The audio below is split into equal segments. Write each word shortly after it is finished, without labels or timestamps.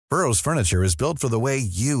Burrow's furniture is built for the way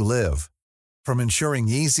you live. From ensuring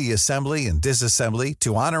easy assembly and disassembly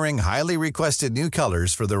to honoring highly requested new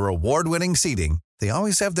colors for their award-winning seating, they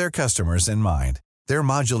always have their customers in mind. Their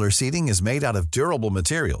modular seating is made out of durable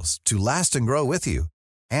materials to last and grow with you.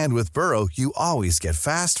 And with Burrow, you always get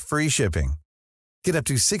fast, free shipping. Get up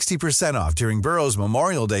to 60% off during Burrow's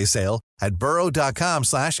Memorial Day sale at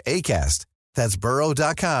burrow.com/ACAST. That's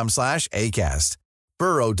burrow.com/ACAST.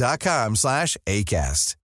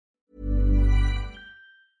 burrow.com/ACAST.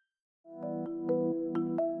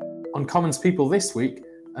 On Commons People this week,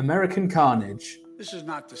 American carnage. This is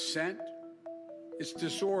not dissent. It's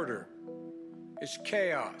disorder. It's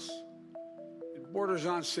chaos. It borders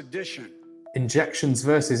on sedition. Injections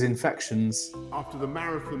versus infections. After the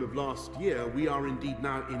marathon of last year, we are indeed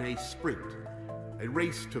now in a sprint, a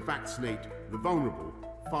race to vaccinate the vulnerable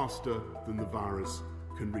faster than the virus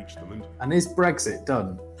can reach them. And is Brexit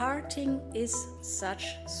done? Parting is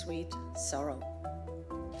such sweet sorrow.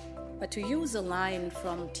 But to use a line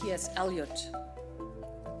from T.S. Eliot,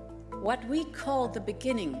 what we call the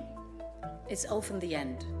beginning is often the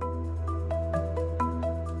end.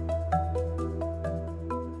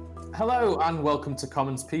 Hello and welcome to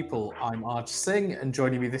Commons People. I'm Arj Singh and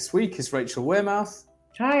joining me this week is Rachel Wearmouth.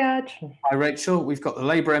 Hi, Arj. Hi, Rachel. We've got the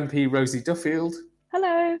Labour MP, Rosie Duffield.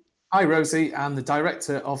 Hello. Hi, Rosie. And the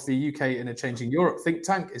director of the UK in a Changing Europe think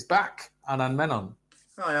tank is back, Anand Menon.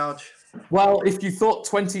 Hi, Arj. Well, if you thought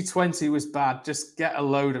 2020 was bad, just get a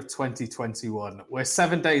load of 2021. We're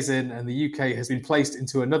 7 days in and the UK has been placed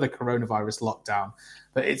into another coronavirus lockdown.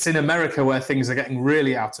 But it's in America where things are getting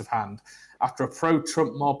really out of hand after a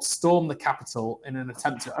pro-Trump mob stormed the Capitol in an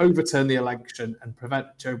attempt to overturn the election and prevent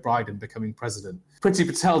Joe Biden becoming president. Priti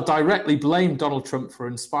Patel directly blamed Donald Trump for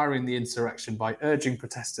inspiring the insurrection by urging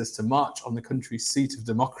protesters to march on the country's seat of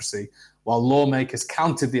democracy, while lawmakers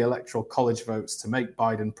counted the Electoral College votes to make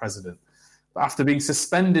Biden president. But after being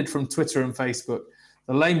suspended from Twitter and Facebook,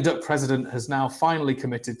 the lame duck president has now finally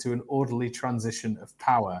committed to an orderly transition of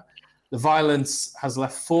power. The violence has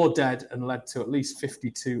left 4 dead and led to at least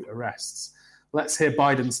 52 arrests. Let's hear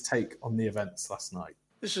Biden's take on the events last night.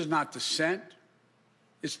 This is not dissent.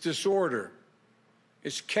 It's disorder.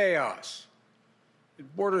 It's chaos.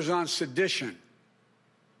 It borders on sedition.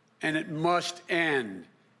 And it must end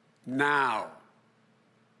now.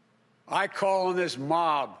 I call on this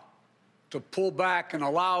mob to pull back and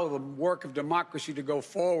allow the work of democracy to go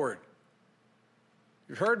forward.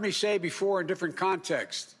 You've heard me say before in different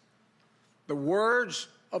contexts, the words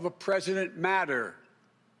of a president matter,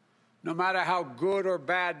 no matter how good or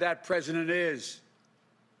bad that president is.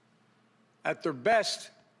 At their best,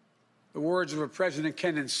 the words of a president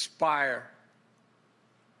can inspire.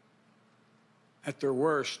 At their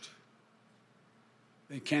worst,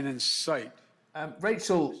 they can incite.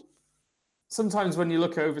 Rachel, sometimes when you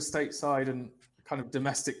look over stateside and kind of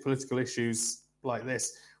domestic political issues like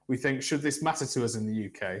this, we think, should this matter to us in the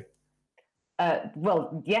UK?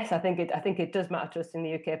 Well, yes, I think it does matter to us in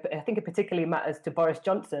the UK, but I think it particularly matters to Boris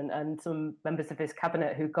Johnson and some members of his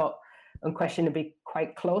cabinet who got unquestionably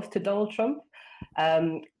quite close to Donald Trump.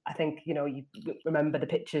 I think, you remember the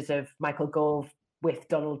pictures of Michael Gove with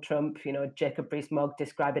Donald Trump, Jacob Rees-Mogg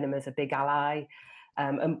describing him as a big ally.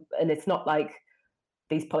 And it's not like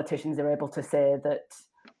these politicians are able to say that,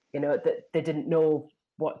 that they didn't know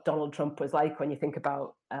what Donald Trump was like when you think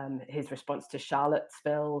about his response to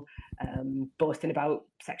Charlottesville, boasting about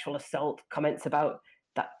sexual assault, comments about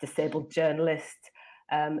that disabled journalist.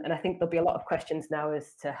 And I think there'll be a lot of questions now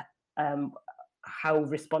as to how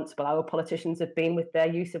responsible our politicians have been with their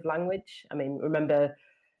use of language. I mean, remember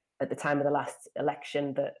at the time of the last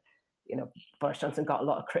election that, Boris Johnson got a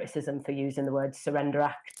lot of criticism for using the word surrender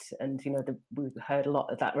act. And, we heard a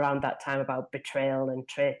lot of that around that time about betrayal and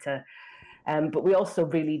traitor. But we also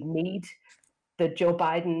really need the Joe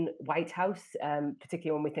Biden White House,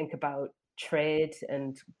 particularly when we think about trade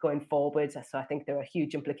and going forward. So I think there are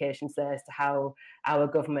huge implications there as to how our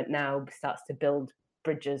government now starts to build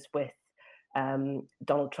bridges with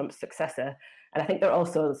Donald Trump's successor. And I think there are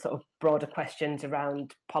also sort of broader questions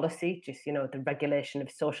around policy, just, the regulation of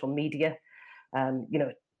social media.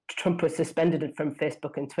 Trump was suspended from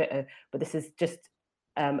Facebook and Twitter, but this is just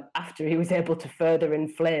after he was able to further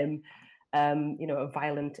inflame a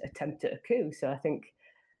violent attempt at a coup. So I think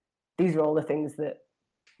these are all the things that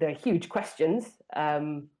they're huge questions,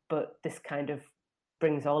 but this kind of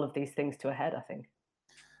brings all of these things to a head, I think.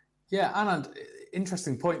 Yeah, Anand,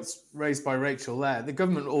 interesting points raised by Rachel there. The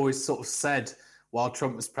government always sort of said, while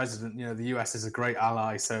Trump was president, the US is a great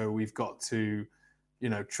ally, so we've got to,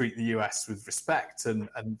 treat the US with respect. And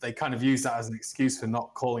they kind of use that as an excuse for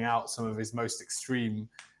not calling out some of his most extreme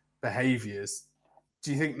behaviours.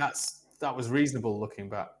 do you think that was reasonable looking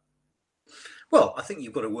back? Well, I think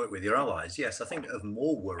you've got to work with your allies. Yes, I think of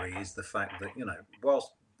more worry is the fact that,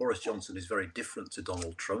 whilst Boris Johnson is very different to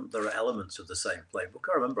Donald Trump, there are elements of the same playbook.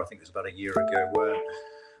 I remember, I think it was about a year ago, where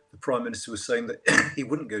the Prime Minister was saying that he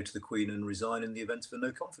wouldn't go to the Queen and resign in the event of a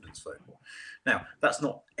no confidence vote. Now, that's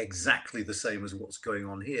not exactly the same as what's going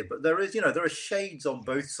on here, but there are shades on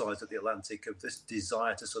both sides of the Atlantic of this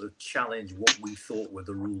desire to sort of challenge what we thought were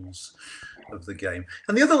the rules of the game.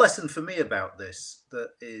 And the other lesson for me about this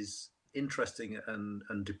that is interesting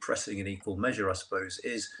and depressing in equal measure, I suppose,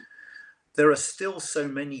 is there are still so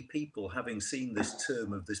many people, having seen this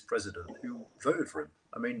term of this president, who voted for him.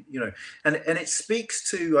 I mean, and it speaks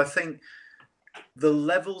to, I think, the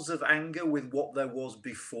levels of anger with what there was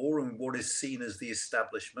before and what is seen as the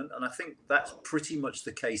establishment. And I think that's pretty much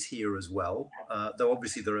the case here as well, though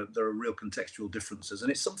obviously there are real contextual differences.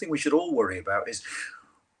 And it's something we should all worry about is,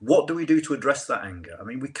 what do we do to address that anger? I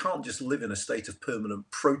mean, we can't just live in a state of permanent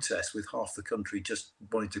protest with half the country just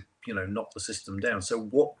wanting to, knock the system down. So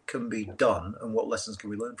what can be done and what lessons can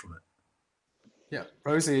we learn from it? Yeah.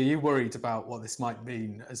 Rosie, are you worried about what this might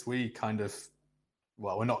mean as we kind of,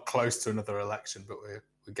 well, we're not close to another election, but we're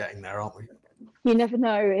getting there, aren't we? You never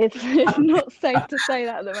know. It's not safe to say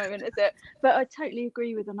that at the moment, is it? But I totally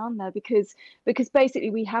agree with Anand there, because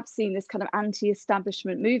basically we have seen this kind of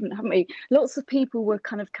anti-establishment movement, haven't we? Lots of people were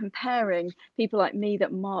kind of comparing people like me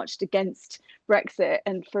that marched against Brexit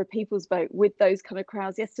and for a people's vote with those kind of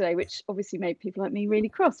crowds yesterday, which obviously made people like me really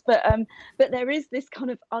cross. But there is this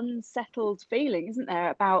kind of unsettled feeling, isn't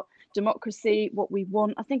there, about democracy, what we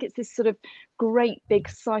want. I think it's this sort of great big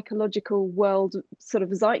psychological world sort of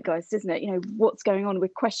zeitgeist, isn't it? What's going on, we're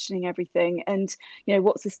questioning everything, and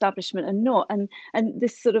what's establishment and not, and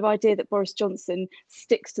this sort of idea that Boris Johnson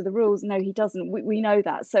sticks to the rules. No, he doesn't. We know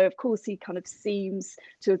that. So of course he kind of seems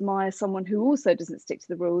to admire someone who also doesn't stick to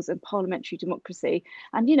the rules and parliamentary democracy.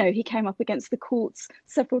 And he came up against the courts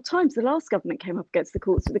several times. The last government came up against the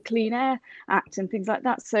courts with the Clean Air Act and things like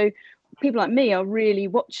that. So people like me are really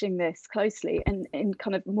watching this closely and in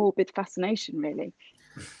kind of morbid fascination, really.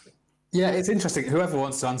 Yeah, it's interesting. Whoever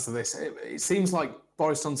wants to answer this, it seems like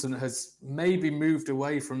Boris Johnson has maybe moved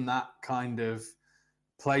away from that kind of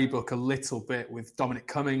playbook a little bit, with Dominic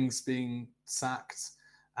Cummings being sacked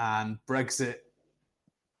and Brexit,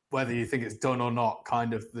 whether you think it's done or not,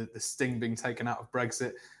 kind of the sting being taken out of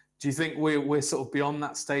Brexit. Do you think we're sort of beyond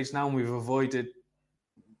that stage now and we've avoided,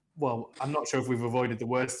 well, I'm not sure if we've avoided the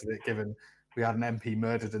worst of it, given we had an MP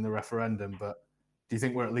murdered in the referendum, but do you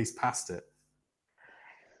think we're at least past it?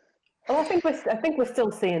 Well, I think we're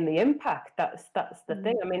still seeing the impact. That's the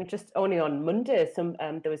thing. I mean, just only on Monday,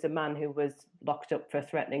 there was a man who was locked up for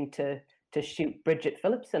threatening to shoot Bridget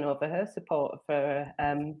Phillipson over her support for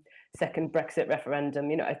second Brexit referendum.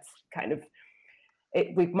 It's kind of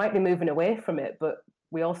we might be moving away from it, but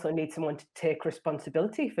we also need someone to take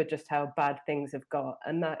responsibility for just how bad things have got,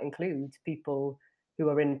 and that includes people who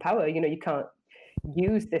are in power. You can't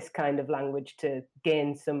use this kind of language to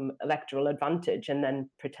gain some electoral advantage and then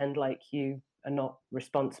pretend like you are not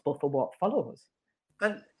responsible for what follows.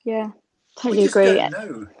 And yeah, totally agree.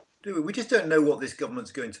 We just don't know what this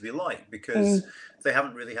government's going to be like, because they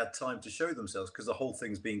haven't really had time to show themselves, because the whole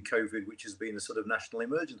thing's been COVID, which has been a sort of national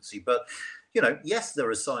emergency. But, yes, there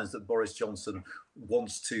are signs that Boris Johnson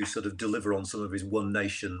wants to sort of deliver on some of his one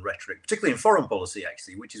nation rhetoric, particularly in foreign policy,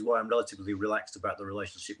 actually, which is why I'm relatively relaxed about the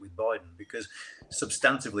relationship with Biden, because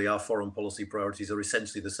substantively our foreign policy priorities are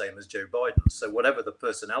essentially the same as Joe Biden's. So whatever the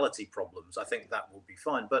personality problems, I think that will be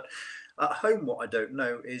fine. But at home, what I don't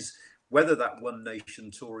know is whether that one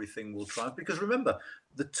nation Tory thing will triumph. Because remember,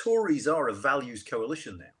 the Tories are a values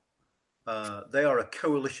coalition now. They are a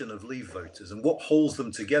coalition of Leave voters, and what holds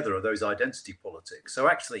them together are those identity politics. So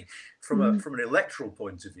actually, from an electoral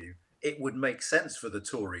point of view, it would make sense for the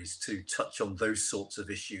Tories to touch on those sorts of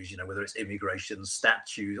issues, whether it's immigration,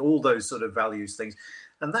 statues, all those sort of values things.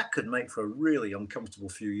 And that could make for a really uncomfortable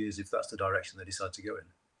few years if that's the direction they decide to go in.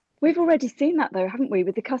 We've already seen that, though, haven't we,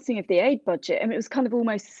 with the cutting of the aid budget? I mean, it was kind of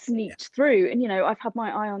almost sneaked through. And, I've had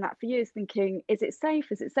my eye on that for years, thinking, is it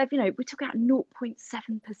safe? Is it safe? We took out 0.7%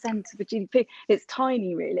 of the GDP. It's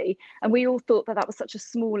tiny, really. And we all thought that was such a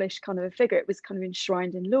smallish kind of a figure. It was kind of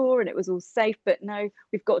enshrined in law and it was all safe. But no,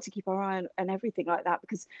 we've got to keep our eye on everything like that,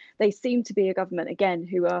 because they seem to be a government, again,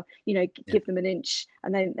 who are, give them an inch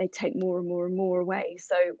and then they take more and more and more away.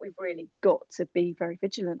 So we've really got to be very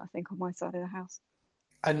vigilant, I think, on my side of the house.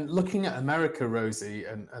 And looking at America, Rosie,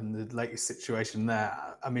 and the latest situation there,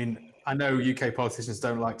 I mean, I know UK politicians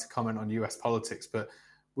don't like to comment on US politics, but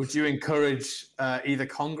would you encourage either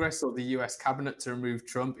Congress or the US cabinet to remove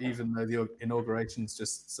Trump, even though the inauguration's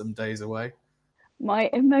just some days away?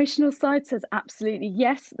 My emotional side says absolutely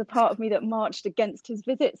yes. The part of me that marched against his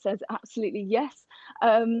visit says absolutely yes.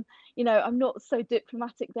 I'm not so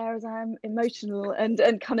diplomatic there as I am emotional and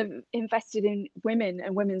kind of invested in women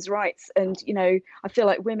and women's rights. And, I feel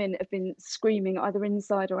like women have been screaming either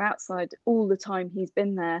inside or outside all the time he's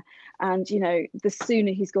been there. And, the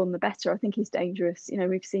sooner he's gone, the better. I think he's dangerous.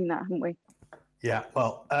 We've seen that, haven't we? Yeah,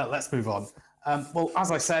 well, let's move on. Well,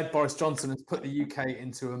 as I said, Boris Johnson has put the UK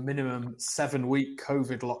into a minimum 7-week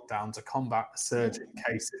COVID lockdown to combat a surge in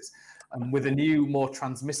cases. And with a new, more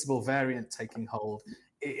transmissible variant taking hold,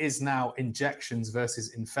 it is now injections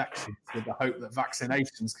versus infections, with the hope that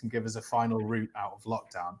vaccinations can give us a final route out of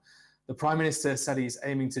lockdown. The Prime Minister said he's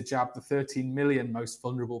aiming to jab the 13 million most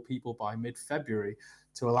vulnerable people by mid-February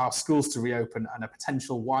to allow schools to reopen and a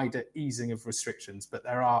potential wider easing of restrictions. But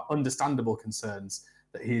there are understandable concerns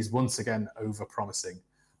that he is once again over-promising.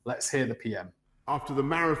 Let's hear the PM. After the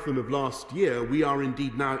marathon of last year, we are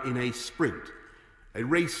indeed now in a sprint, a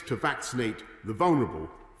race to vaccinate the vulnerable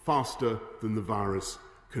faster than the virus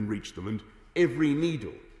can reach them. And every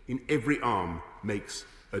needle in every arm makes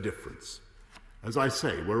a difference. As I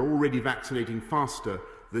say, we're already vaccinating faster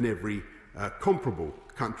than every comparable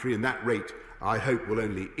country, and that rate, I hope, will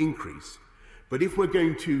only increase. But if we're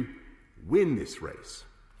going to win this race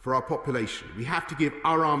for our population, we have to give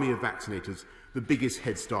our army of vaccinators the biggest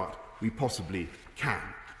head start we possibly can.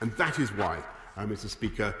 And that is why, Mr.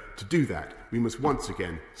 Speaker, to do that, we must once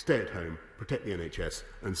again stay at home, protect the NHS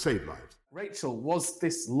and save lives. Rachel, was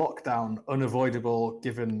this lockdown unavoidable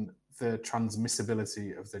given the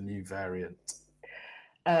transmissibility of the new variant?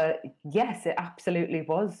 Yes, it absolutely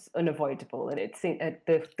was unavoidable. And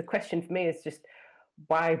the question for me is just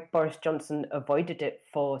why Boris Johnson avoided it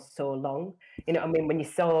for so long. When we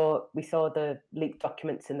saw the leaked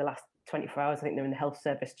documents in the last 24 hours, I think they're in the Health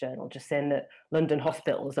Service Journal, just saying that London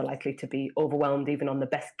hospitals are likely to be overwhelmed even on the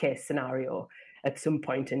best case scenario at some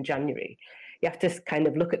point in January. You have to kind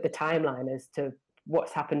of look at the timeline as to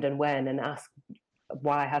what's happened and when, and ask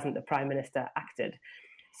why hasn't the Prime Minister acted.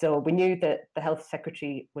 So we knew that the Health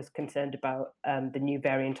Secretary was concerned about the new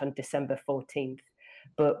variant on December 14th,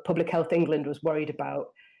 but Public Health England was worried about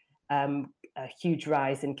a huge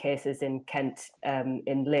rise in cases in Kent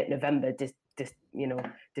in late November,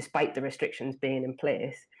 despite the restrictions being in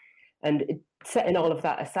place. And setting all of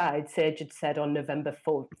that aside, Sage had said on November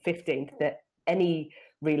 15th that any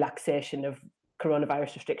relaxation of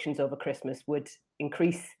coronavirus restrictions over Christmas would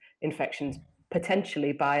increase infections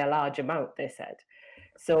potentially by a large amount, they said.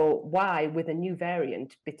 So why, with a new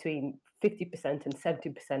variant between 50% and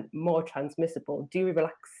 70% more transmissible, do you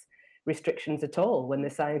relax restrictions at all when the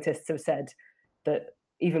scientists have said that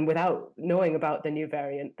even without knowing about the new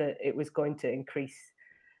variant, that it was going to increase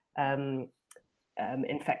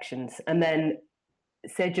infections? And then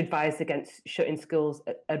Sage advised to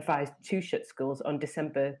shut schools on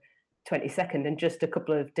December 22nd. And just a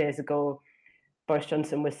couple of days ago, Boris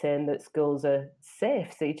Johnson was saying that schools are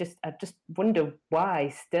safe. So I just wonder why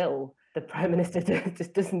still the Prime Minister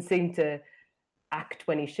just doesn't seem to act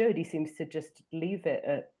when he should. He seems to just leave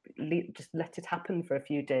it, just let it happen for a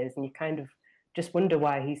few days. And you kind of just wonder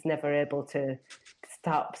why he's never able to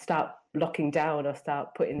start locking down or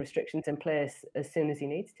start putting restrictions in place as soon as he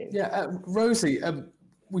needs to. Yeah, Rosie,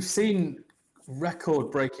 we've seen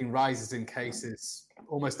record-breaking rises in cases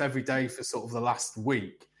almost every day for sort of the last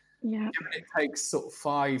week. Yeah. Given it takes sort of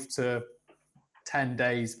 5 to 10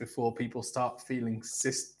 days before people start feeling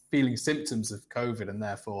symptoms of COVID and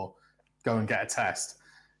therefore go and get a test.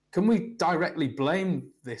 Can we directly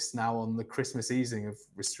blame this now on the Christmas easing of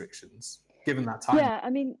restrictions, given that time? Yeah,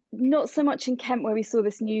 I mean, not so much in Kent where we saw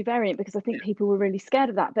this new variant, because I think people were really scared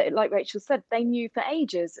of that. But like Rachel said, they knew for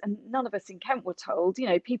ages, and none of us in Kent were told.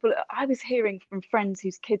 I was hearing from friends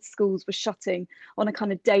whose kids' schools were shutting on a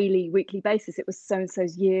kind of daily, weekly basis. It was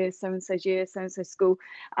so-and-so's year, so-and-so's year, so-and-so's school.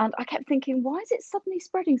 And I kept thinking, why is it suddenly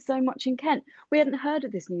spreading so much in Kent? We hadn't heard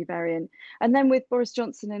of this new variant. And then with Boris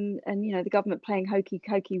Johnson and the government playing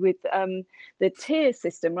hokey-cokey with the tier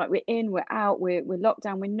system, right? We're in, we're out, we're locked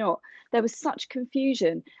down, we're not. There was such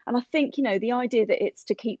confusion. And I think, the idea that it's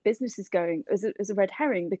to keep businesses going is a red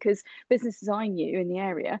herring, because businesses I knew in the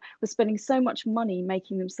area were spending so much money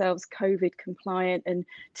making themselves COVID compliant and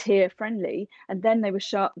tier friendly. And then they were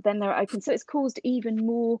shut, then they were open. So it's caused even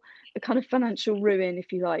more a kind of financial ruin,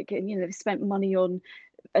 if you like. And, they've spent money on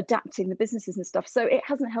adapting the businesses and stuff. So it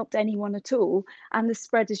hasn't helped anyone at all. And the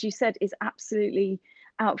spread, as you said, is absolutely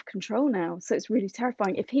out of control now. So it's really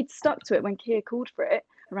terrifying. If he'd stuck to it when Keir called for it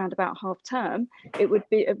around about half term, it would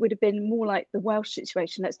have been more like the Welsh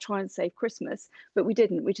situation. Let's try and save Christmas. But we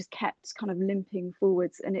didn't. We just kept kind of limping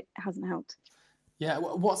forwards, and it hasn't helped. Yeah,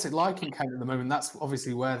 what's it like in Kent at the moment? That's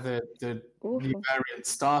obviously where the new variant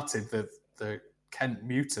started, the Kent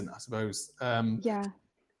mutant, I suppose.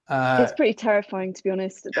 It's pretty terrifying, to be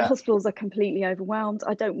honest. The hospitals are completely overwhelmed.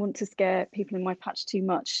 I don't want to scare people in my patch too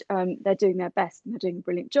much. They're doing their best and they're doing a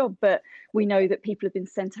brilliant job, but we know that people have been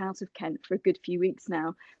sent out of Kent for a good few weeks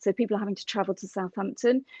now. So people are having to travel to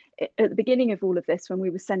Southampton. At the beginning of all of this, when we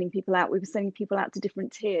were sending people out to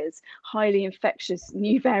different tiers, highly infectious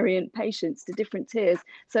new variant patients to different tiers.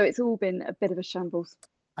 So it's all been a bit of a shambles.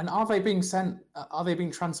 And are they being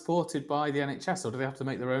transported by the NHS, or do they have to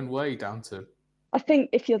make their own way down to? I think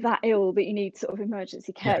if you're that ill that you need sort of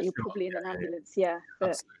emergency care, you're probably in an ambulance.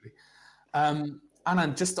 Absolutely.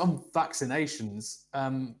 Anand, just on vaccinations,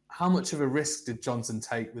 how much of a risk did Johnson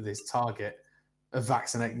take with his target of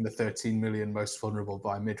vaccinating the 13 million most vulnerable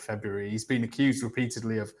by mid-February? He's been accused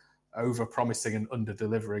repeatedly of over-promising and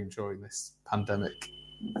under-delivering during this pandemic.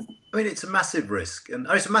 I mean, it's a massive risk, and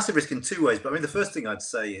it's a massive risk in two ways. But I mean, the first thing I'd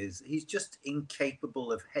say is he's just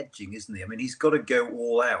incapable of hedging, isn't he? I mean, he's got to go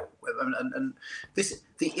all out, and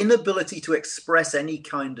the inability to express any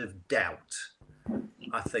kind of doubt,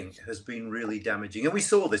 I think, has been really damaging. And we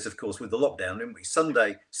saw this, of course, with the lockdown, didn't we?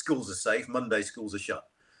 Sunday, schools are safe. Monday, schools are shut.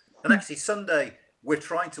 And actually, Sunday, we're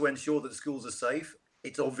trying to ensure that schools are safe.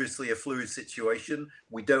 It's obviously a fluid situation.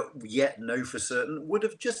 We don't yet know for certain. Would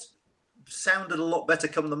have just sounded a lot better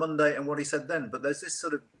come the Monday and what he said then. But there's this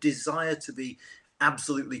sort of desire to be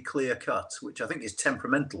absolutely clear cut, which I think is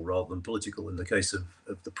temperamental rather than political in the case of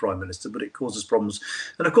the Prime Minister, but it causes problems.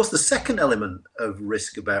 And of course, the second element of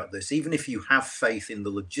risk about this, even if you have faith in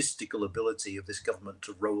the logistical ability of this government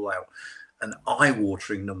to roll out an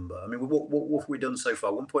eye-watering number. I mean, what have we done so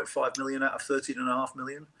far? 1.5 million out of 13.5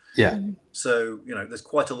 million? Yeah. So, there's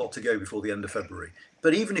quite a lot to go before the end of February.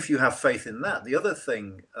 But even if you have faith in that, the other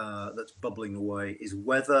thing that's bubbling away is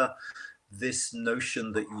whether this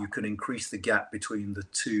notion that you can increase the gap between the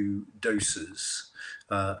two doses,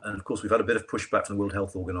 and of course we've had a bit of pushback from the World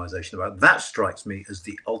Health Organization about that, strikes me as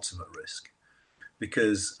the ultimate risk.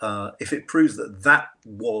 Because if it proves that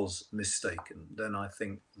was mistaken, then I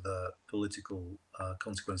think the political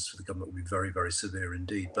consequences for the government will be very, very severe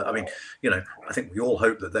indeed. But I mean, I think we all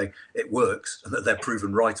hope that it works and that they're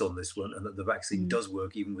proven right on this one and that the vaccine does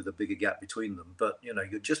work even with a bigger gap between them. But,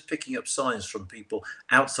 you're just picking up signs from people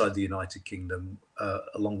outside the United Kingdom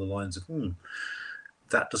along the lines of,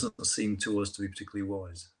 that doesn't seem to us to be particularly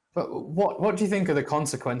wise. But what do you think are the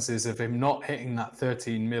consequences of him not hitting that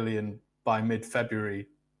 13 million by mid-February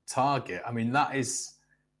target? I mean,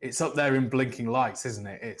 it's up there in blinking lights, isn't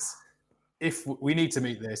it? It's, if we need to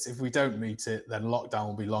meet this, if we don't meet it, then lockdown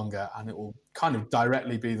will be longer and it will kind of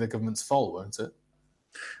directly be the government's fault, won't it?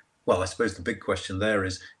 Well, I suppose the big question there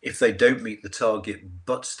is if they don't meet the target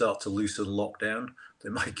but start to loosen lockdown, they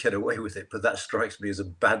might get away with it. But that strikes me as a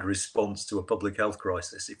bad response to a public health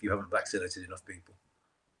crisis if you haven't vaccinated enough people.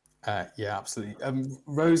 Yeah, absolutely.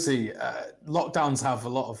 Rosie, lockdowns have a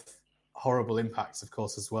lot of horrible impacts, of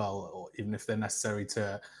course, as well, or even if they're necessary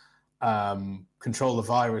to control the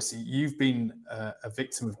virus. You've been a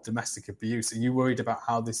victim of domestic abuse. Are you worried about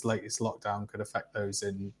how this latest lockdown could affect those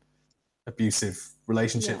in abusive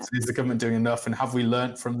relationships? Yeah. Is the government doing enough? And have we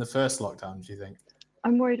learnt from the first lockdown, do you think?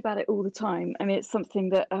 I'm worried about it all the time. I mean, it's something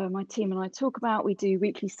that my team and I talk about. We do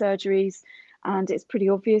weekly surgeries, and it's pretty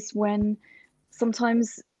obvious when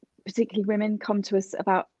sometimes particularly women come to us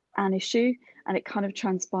about an issue and it kind of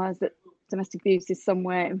transpires that domestic abuse is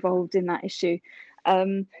somewhere involved in that issue.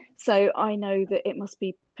 So I know that it must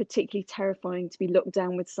be particularly terrifying to be locked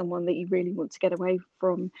down with someone that you really want to get away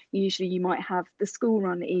from. Usually you might have the school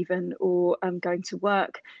run even, or going to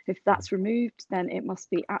work. If that's removed, then it must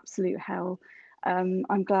be absolute hell.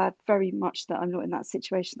 I'm glad very much that I'm not in that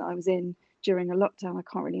situation that I was in during a lockdown. I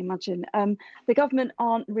can't really imagine. The government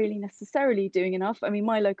aren't really necessarily doing enough. I mean,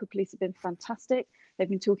 my local police have been fantastic. They've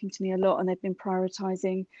been talking to me a lot and they've been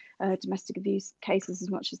prioritising domestic abuse cases as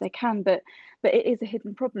much as they can. But it is a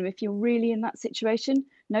hidden problem. If you're really in that situation,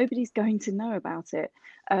 nobody's going to know about it.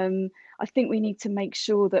 I think we need to make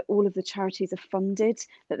sure that all of the charities are funded,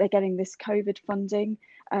 that they're getting this COVID funding,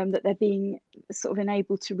 that they're being sort of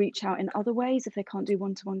enabled to reach out in other ways if they can't do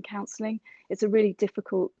one-to-one counselling. It's a really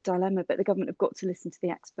difficult dilemma, but the government have got to listen to the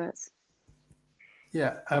experts.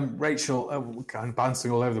 Yeah, Rachel, we're kind of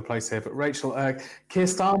bouncing all over the place here, but Rachel, Keir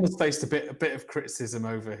Starmer's faced a bit of criticism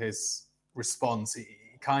over his response. He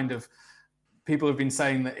kind of, people have been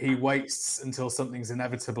saying that he waits until something's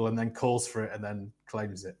inevitable and then calls for it and then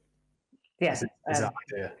claims it. Yes, is that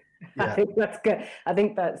idea? Yeah. I think that's good. I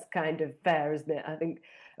think that's kind of fair, isn't it? I think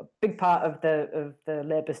a big part of the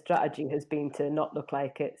Labour strategy has been to not look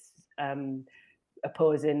like it's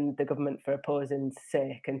opposing the government for opposing's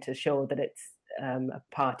sake and to show that it's a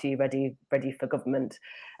party ready for government.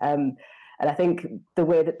 And I think the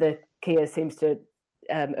way that the Keir seems to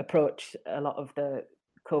approach a lot of the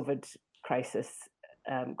COVID crisis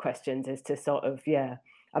questions is to sort of,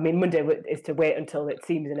 Monday is to wait until it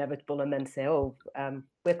seems inevitable and then say,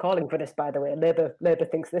 we're calling for this, by the way. Labour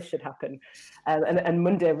thinks this should happen. And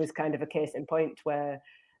Monday was kind of a case in point where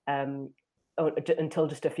until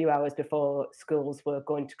just a few hours before schools were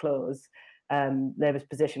going to close, Labour's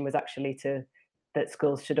position was actually that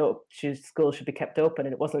schools should be kept open.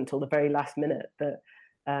 And it wasn't until the very last minute that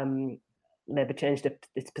Labour changed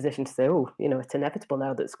its position to say, it's inevitable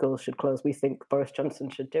now that schools should close. We think Boris Johnson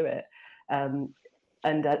should do it.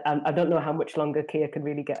 And I don't know how much longer Keir can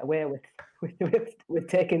really get away with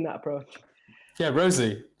taking that approach. Yeah,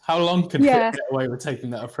 Rosie, how long can Keir get away with taking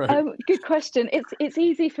that approach? Good question. It's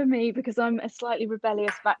easy for me because I'm a slightly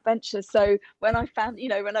rebellious backbencher. So when I found,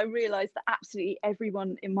 when I realised that absolutely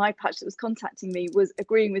everyone in my patch that was contacting me was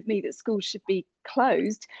agreeing with me that schools should be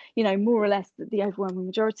closed, more or less the overwhelming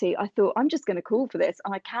majority, I thought I'm just going to call for this,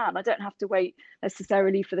 and I don't have to wait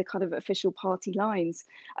necessarily for the kind of official party lines,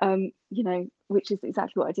 which is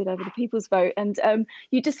exactly what I did over the People's Vote. And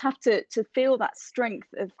you just have to feel that strength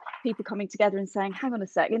of people coming together and saying, hang on a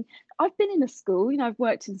second, I've been in a school, I've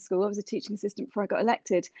worked in school, I was a teaching assistant before I got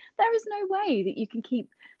elected. There is no way that you can keep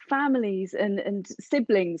families and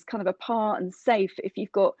siblings kind of apart and safe if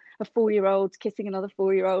you've got a 4-year-old kissing another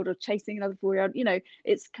 4-year-old or chasing another 4-year-old.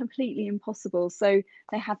 It's completely impossible. So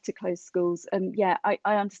they had to close schools. And I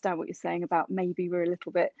understand what you're saying about maybe we're a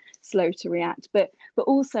little bit slow to react, but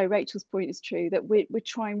also Rachel's point is true that we're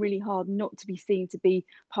trying really hard not to be seen to be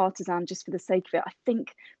partisan just for the sake of it. I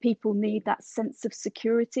think people need that sense of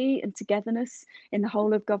security and togetherness in the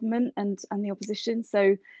whole of government and the opposition.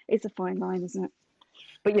 So it's a fine line, isn't it?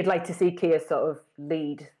 But you'd like to see Keir sort of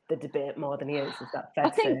lead the debate more than he is that fair?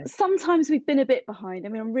 I think sometimes we've been a bit behind. I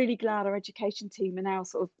mean, I'm really glad our education team are now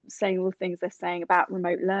sort of saying all the things they're saying about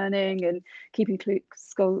remote learning and keeping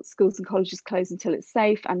schools and colleges closed until it's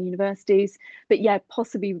safe, and universities. But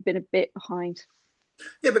possibly we've been a bit behind.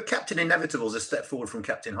 Yeah, but Captain Inevitable is a step forward from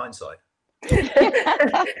Captain Hindsight.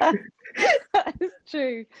 That is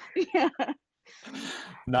true. Yeah.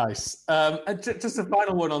 Nice. Just a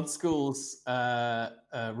final one on schools,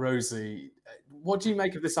 Rosie. What do you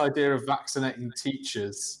make of this idea of vaccinating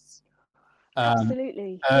teachers?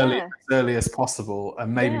 Absolutely. As early as possible,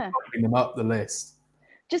 and maybe bumping them up the list?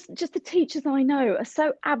 Just the teachers I know are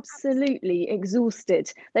so absolutely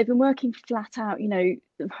exhausted. They've been working flat out.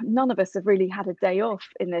 None of us have really had a day off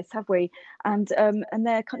in this, have we? And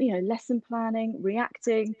they're lesson planning,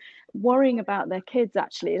 reacting, worrying about their kids.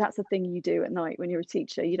 Actually, that's the thing you do at night when you're a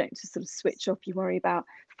teacher. You don't just sort of switch off. You worry about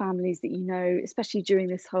families that especially during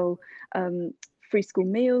this whole free school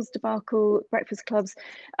meals debacle, breakfast clubs.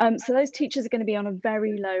 So those teachers are going to be on a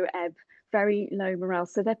very low ebb, very low morale.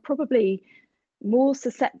 So they're probably more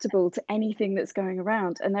susceptible to anything that's going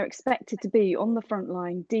around, and they're expected to be on the front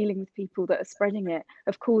line dealing with people that are spreading it.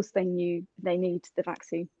 Of course they need the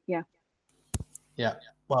vaccine. Well,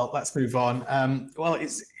 let's move on.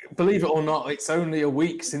 It's, believe it or not, it's only a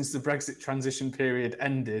week since the Brexit transition period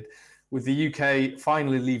ended, with the UK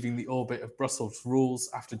finally leaving the orbit of Brussels rules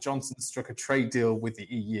after Johnson struck a trade deal with the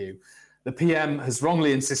EU. The PM has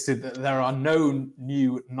wrongly insisted that there are no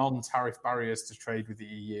new non-tariff barriers to trade with the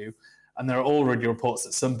EU, and there are already reports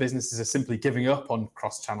that some businesses are simply giving up on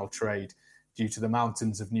cross-channel trade due to the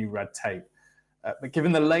mountains of new red tape. But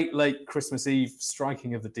given the late Christmas Eve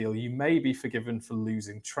striking of the deal, you may be forgiven for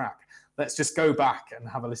losing track. Let's just go back and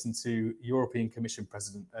have a listen to European Commission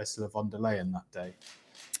President Ursula von der Leyen that day.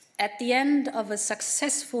 At the end of a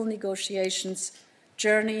successful negotiations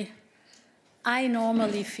journey, I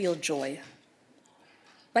normally feel joy.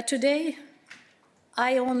 But today,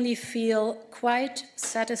 I only feel quite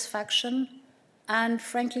satisfaction and,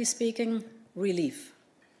 frankly speaking, relief.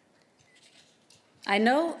 I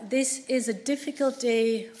know this is a difficult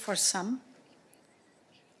day for some,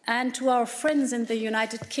 and to our friends in the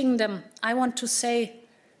United Kingdom, I want to say,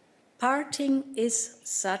 parting is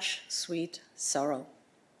such sweet sorrow.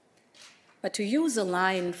 But to use a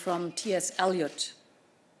line from T.S. Eliot,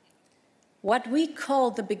 what we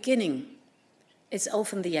call the beginning is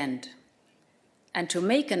often the end. And to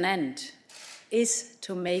make an end is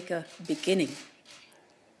to make a beginning.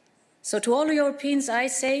 So to all Europeans, I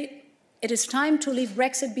say, it is time to leave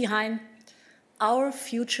Brexit behind. Our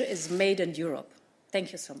future is made in Europe.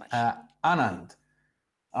 Thank you so much. Anand,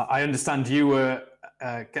 I understand you were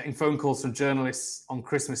getting phone calls from journalists on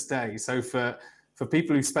Christmas Day. So for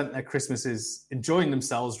people who spent their Christmases enjoying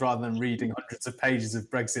themselves rather than reading hundreds of pages of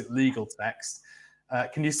Brexit legal text,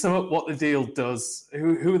 Can you sum up what the deal does?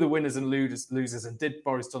 Who are the winners and losers? And did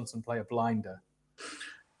Boris Johnson play a blinder?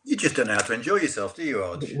 You just don't know how to enjoy yourself, do you,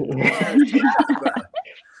 Arj?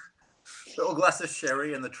 Little glass of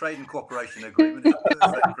sherry and the trade and cooperation agreement is a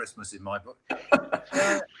perfect Christmas in my book.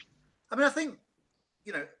 I mean, I think,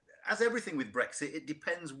 as everything with Brexit, it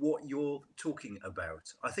depends what you're talking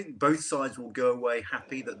about. I think both sides will go away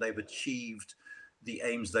happy that they've achieved the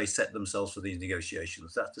aims they set themselves for these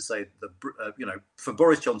negotiations. That's to say, for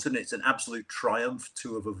Boris Johnson, it's an absolute triumph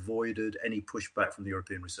to have avoided any pushback from the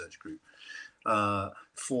European Research Group.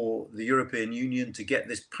 For the European Union to get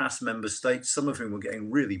this past member states, some of whom were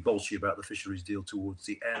getting really bolshy about the fisheries deal towards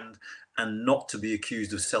the end, and not to be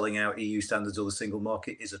accused of selling out EU standards or the single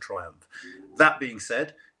market is a triumph. That being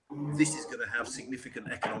said, this is going to have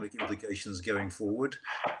significant economic implications going forward.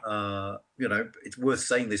 It's worth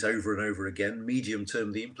saying this over and over again. Medium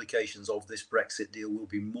term, the implications of this Brexit deal will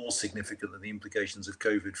be more significant than the implications of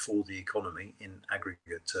COVID for the economy in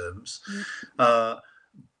aggregate terms.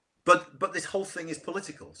 But this whole thing is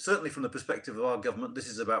political. Certainly from the perspective of our government, this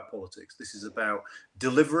is about politics. This is about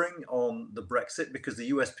delivering on the Brexit, because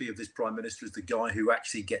the USP of this Prime Minister is the guy who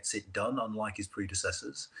actually gets it done, unlike his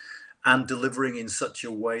predecessors, and delivering in such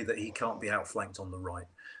a way that he can't be outflanked on the right.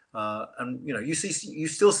 You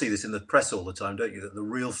still see this in the press all the time, don't you? That the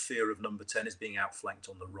real fear of Number 10 is being outflanked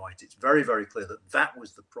on the right. It's very, very clear that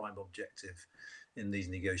was the prime objective in these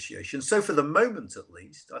negotiations. So for the moment, at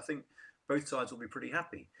least, I think both sides will be pretty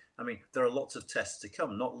happy. I mean, there are lots of tests to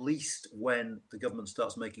come, not least when the government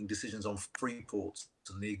starts making decisions on free ports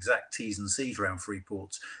and the exact T's and C's around free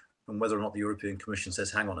ports, and whether or not the European Commission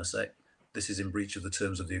says, hang on a sec, this is in breach of the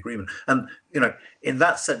terms of the agreement. And, in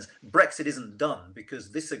that sense, Brexit isn't done,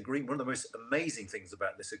 because this agreement, one of the most amazing things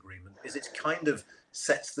about this agreement is it kind of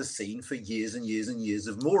sets the scene for years and years and years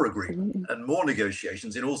of more agreement and more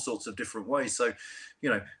negotiations in all sorts of different ways. So,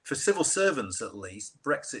 for civil servants, at least,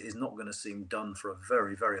 Brexit is not going to seem done for a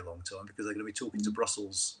very, very long time, because they're going to be talking to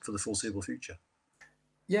Brussels for the foreseeable future.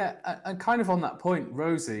 Yeah, and kind of on that point,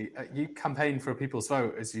 Rosie, you campaigned for a people's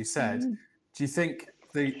vote, as you said. Do you think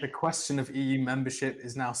the question of EU membership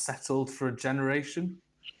is now settled for a generation?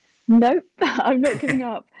 Nope, I'm not giving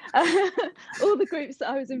up. All the groups that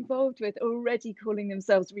I was involved with are already calling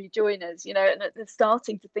themselves rejoiners, and they're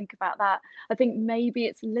starting to think about that. I think maybe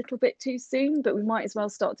it's a little bit too soon, but we might as well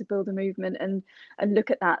start to build a movement and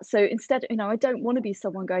look at that. So instead, I don't want to be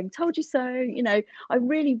someone going, told you so. I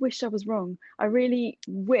really wish I was wrong. I really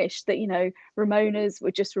wish that, Ramonas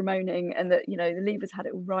were just Ramoning and that, the Leavers had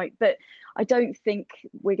it all right. But I don't think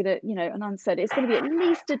we're going to, and Anne said, it's going to be at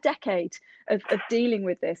least a decade of dealing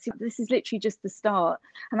with this. This is literally just the start.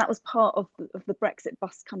 And that was part of the Brexit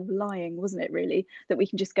bus kind of lying, wasn't it, really? That we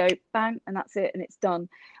can just go bang and that's it and it's done.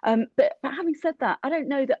 But having said that, I don't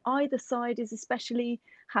know that either side is especially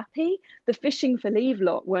happy. The Fishing for Leave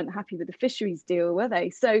lot weren't happy with the fisheries deal, were they?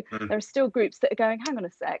 So there are still groups that are going, hang on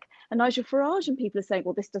a sec. And Nigel Farage and people are saying,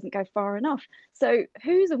 well, this doesn't go far enough. So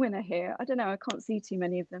who's a winner here? I don't know. I can't see too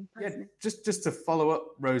many of them personally. Yeah, just to follow up,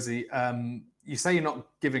 Rosie, you say you're not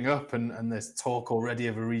giving up and there's talk already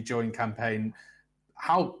of a rejoin campaign.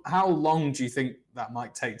 How long do you think that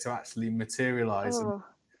might take to actually materialise?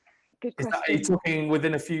 Good question. Are you talking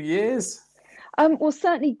within a few years? Well,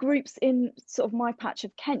 certainly groups in sort of my patch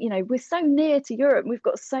of Kent, we're so near to Europe. We've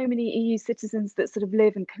got so many EU citizens that sort of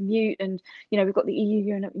live and commute, and, we've got the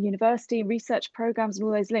EU university research programs and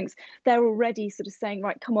all those links. They're already sort of saying,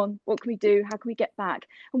 right, come on, what can we do? How can we get back?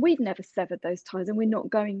 And we've never severed those ties, and we're not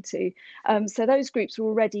going to. So those groups are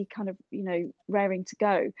already kind of, raring to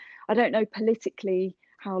go. I don't know politically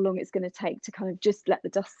how long it's going to take to kind of just let the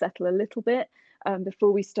dust settle a little bit.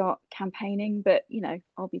 Before we start campaigning, but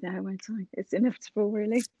I'll be there, won't I? It's inevitable,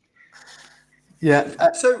 really. Yeah.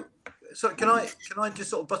 So can I just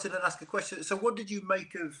sort of butt in and ask a question? So what did you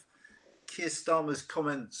make of Keir Starmer's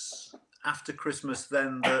comments after Christmas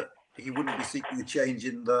then, that he wouldn't be seeking a change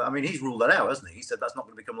in the? I mean, he's ruled that out, hasn't he? He said that's not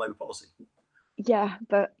going to become Labour policy. Yeah,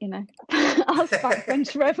 but us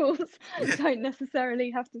backbench rebels don't necessarily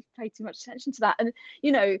have to pay too much attention to that. And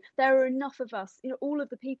there are enough of us, all of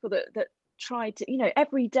the people that tried to,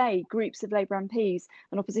 every day groups of Labour MPs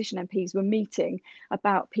and opposition MPs were meeting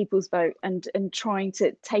about People's Vote and trying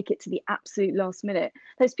to take it to the absolute last minute.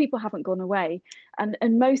 Those people haven't gone away.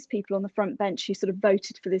 And most people on the front bench who sort of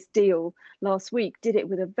voted for this deal last week did it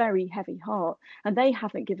with a very heavy heart, and they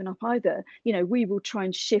haven't given up either. We will try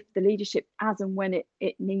and shift the leadership as and when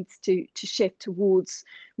it needs to shift towards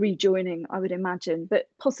rejoining, I would imagine. But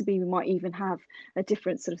possibly we might even have a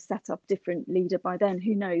different sort of setup, different leader by then.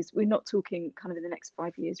 Who knows? We're not talking kind of in the next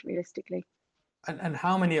 5 years, realistically. And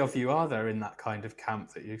how many of you are there in that kind of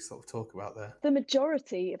camp that you sort of talk about there? The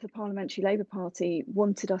majority of the Parliamentary Labour Party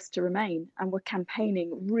wanted us to remain and were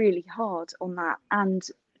campaigning really hard on that. And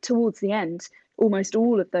towards the end, almost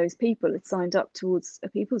all of those people had signed up towards a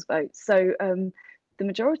people's vote. So the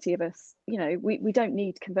majority of us, we don't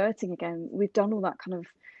need converting again. We've done all that kind of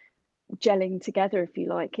gelling together, if you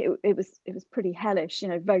like. It was pretty hellish,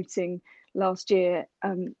 voting last year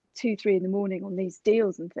 2-3 in the morning on these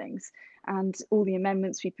deals and things, and all the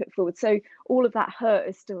amendments we put forward. So all of that hurt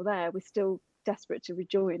is still there. We're still desperate to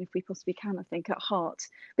rejoin if we possibly can, I think, at heart.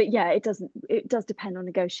 But yeah, it does depend on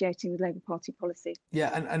negotiating with Labour Party policy.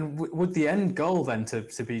 Yeah, and would the end goal then to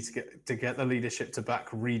get the leadership to back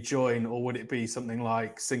rejoin, or would it be something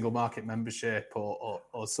like single market membership or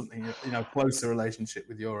something, closer relationship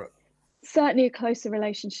with Europe? Certainly a closer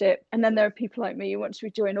relationship, and then there are people like me who want to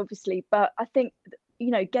rejoin, obviously. But I think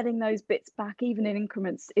getting those bits back, even in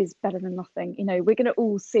increments, is better than nothing. We're going to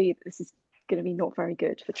all see that this is going to be not very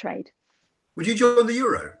good for trade. Would you join the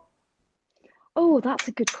euro? Oh, that's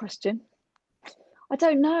a good question. I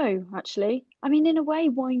don't know, actually. I mean, in a way,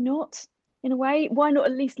 why not? In a way, why not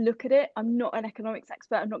at least look at it? I'm not an economics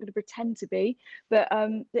expert. I'm not going to pretend to be, but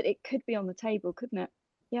that it could be on the table, couldn't it?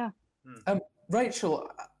 Yeah. Rachel,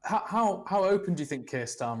 how open do you think Keir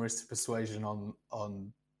Starmer is to persuasion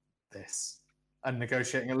on this and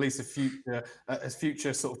negotiating at least a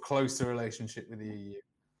future sort of closer relationship with the EU?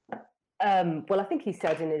 Well, I think he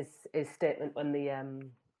said in his statement when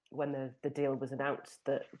the deal was announced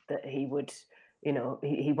that he would,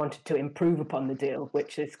 he wanted to improve upon the deal,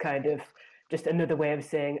 which is kind of just another way of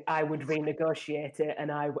saying I would renegotiate it,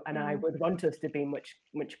 and I would want us to be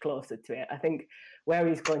much closer to it. I think where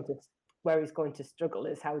he's going to struggle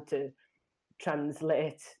is how to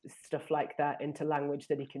translate stuff like that into language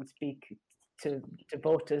that he can speak to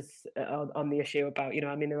voters on the issue about.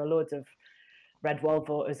 I mean, there are loads of red wall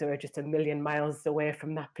voters who are just a million miles away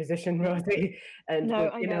from that position, Rosie, and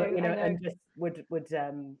I know. and just would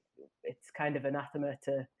it's kind of anathema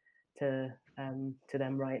to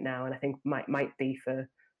them right now, and I think might be for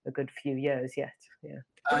a good few years yet. Yeah,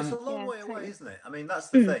 but it's a long way away, isn't it? I mean, that's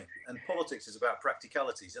the thing, and politics is about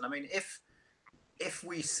practicalities. And I mean, if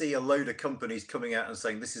we see a load of companies coming out and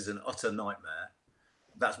saying this is an utter nightmare,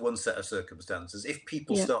 that's one set of circumstances. If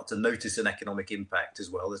people start to notice an economic impact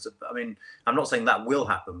as well, I'm not saying that will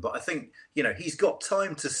happen, but I think, he's got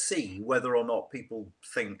time to see whether or not people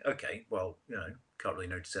think, okay, well, can't really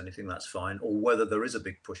notice anything, that's fine, or whether there is a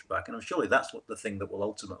big pushback. And I'm surely that's what the thing that will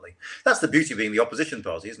ultimately, that's the beauty of being the opposition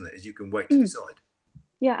party, isn't it? Is you can wait to decide.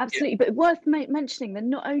 Yeah, absolutely. But worth mentioning that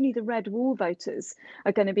not only the red wall voters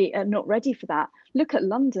are going to be not ready for that. Look at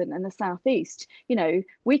London and the southeast.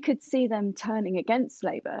 We could see them turning against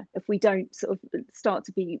Labour if we don't sort of start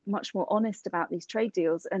to be much more honest about these trade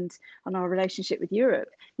deals and on our relationship with Europe.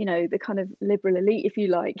 The kind of liberal elite, if you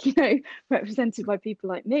like, represented by people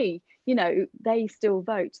like me. They still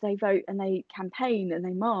vote. They vote and they campaign and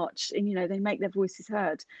they march and they make their voices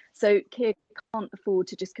heard. So Keir can't afford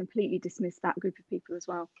to just completely dismiss that group of people as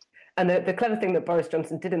well. And the clever thing that Boris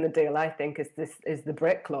Johnson did in the deal, I think, is the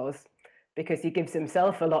break clause, because he gives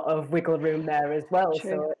himself a lot of wiggle room there as well.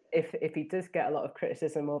 True. So if he does get a lot of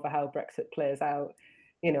criticism over how Brexit plays out,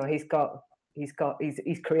 he's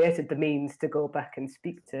created the means to go back and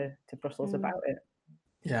speak to Brussels about it.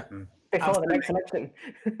 Yeah. Before the next election.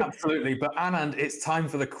 Absolutely. But Anand, it's time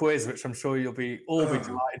for the quiz, which I'm sure you'll be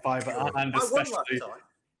delighted by. But Anand especially.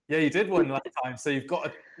 Yeah, you did win last time, so you've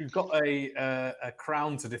got a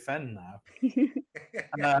crown to defend now.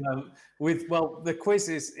 The quiz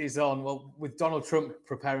is on. With Donald Trump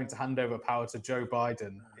preparing to hand over power to Joe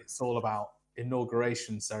Biden, it's all about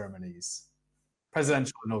inauguration ceremonies,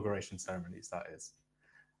 presidential inauguration ceremonies, that is,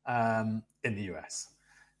 in the US.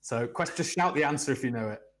 So, just shout the answer if you know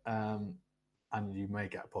it, and you may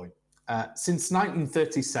get a point. Since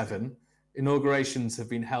 1937, inaugurations have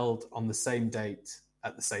been held on the same date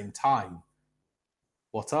at the same time.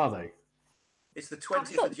 What are they? It's the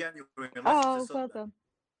 20th of January. Unless it's a Sunday. Well done.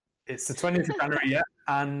 It's the 20th of January, yeah.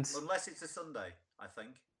 And unless it's a Sunday, I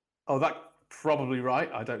think. Oh, that's probably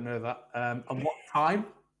right. I don't know that. And what time?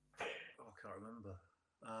 I can't remember.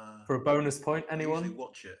 For a bonus point, anyone? I usually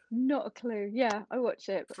watch it. Not a clue. Yeah, I watch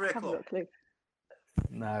it. But 3 o'clock. I haven't got a clue.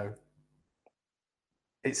 No.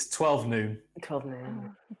 It's 12 noon. 12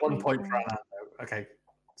 noon. 1 point for Anna. Okay.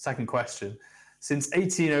 Second question. Since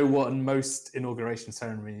 1801, most inauguration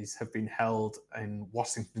ceremonies have been held in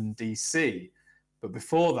Washington, D.C. But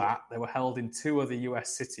before that, they were held in 2 other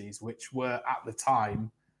US cities, which were, at the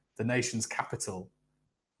time, the nation's capital.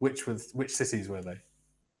 Which cities were they?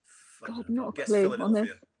 God, not a clue on this.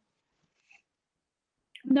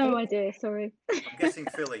 No idea, sorry. I'm guessing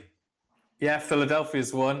Philly. Yeah,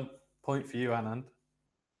 Philadelphia's 1 point for you, Anand.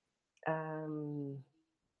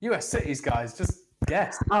 US cities, guys, just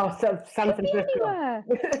guess. Oh, so San Francisco. Anywhere.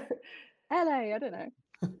 LA, I don't know.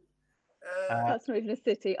 That's not even a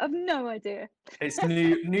city. I've no idea. It's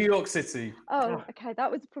New York City. Oh, okay. That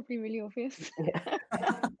was probably really obvious.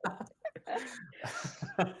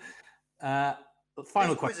 Final These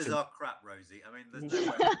question. quizzes are crap, Rosie. I mean, there's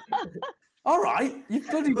no way. All right, you've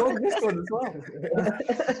bloody won this one as well.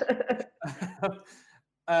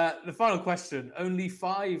 The final question. Only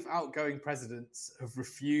 5 outgoing presidents have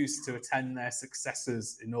refused to attend their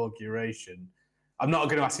successors' inauguration. I'm not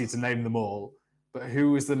going to ask you to name them all, but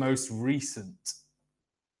who was the most recent?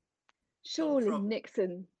 Surely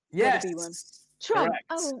Nixon. Yes. Be one. Trump. Correct.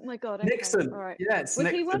 Oh my God. Okay. Nixon. All right. Yeah, it's was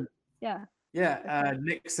Nixon. he one? Yeah. Yeah, Okay.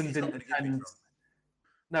 Nixon didn't attend.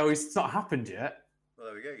 No, it's not happened yet. Well,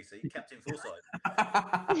 there we go. You see, Captain Forsyth.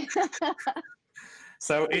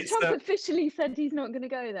 So it's Trump officially said he's not going to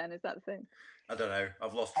go. Then is that the thing? I don't know.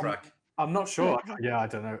 I've lost track. I'm not sure. Yeah, I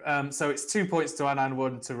don't know. So it's 2 points to Anand,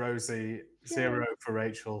 1 to Rosie, 0 for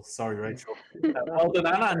Rachel. Sorry, Rachel. Well done,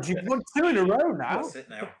 Anand. You've won 2 in a row now. That's it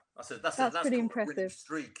now. That's pretty impressive.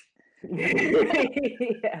 Streak.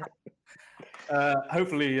 Yeah.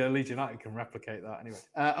 Hopefully Leeds United can replicate that anyway.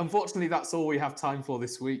 Unfortunately, that's all we have time for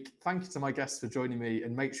this week. Thank you to my guests for joining me,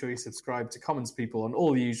 and make sure you subscribe to Commons People on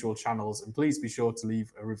all the usual channels, and please be sure to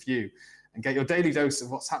leave a review and get your daily dose of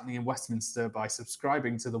what's happening in Westminster by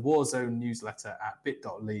subscribing to the Warzone newsletter at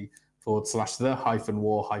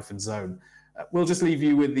bit.ly/the-war-zone. We'll just leave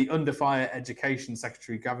you with the Under Fire Education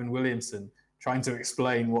Secretary Gavin Williamson trying to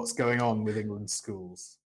explain what's going on with England's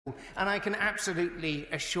schools. And I can absolutely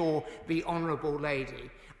assure the Honourable Lady,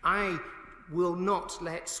 I will not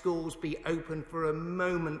let schools be open for a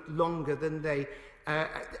moment longer than they...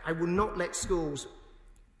 I will not let schools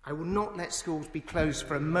be closed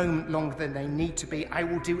for a moment longer than they need to be. I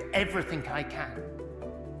will do everything I can.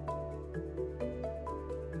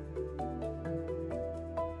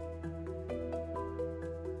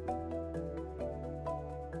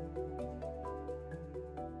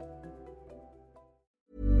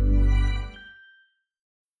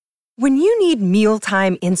 When you need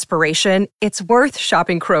mealtime inspiration, it's worth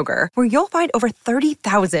shopping Kroger, where you'll find over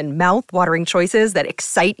 30,000 mouth-watering choices that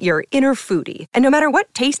excite your inner foodie. And no matter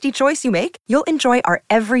what tasty choice you make, you'll enjoy our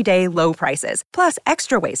everyday low prices, plus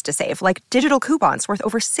extra ways to save, like digital coupons worth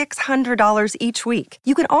over $600 each week.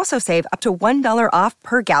 You can also save up to $1 off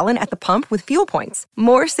per gallon at the pump with fuel points.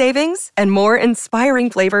 More savings and more inspiring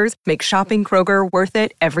flavors make shopping Kroger worth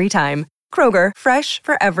it every time. Kroger, fresh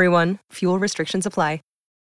for everyone. Fuel restrictions apply.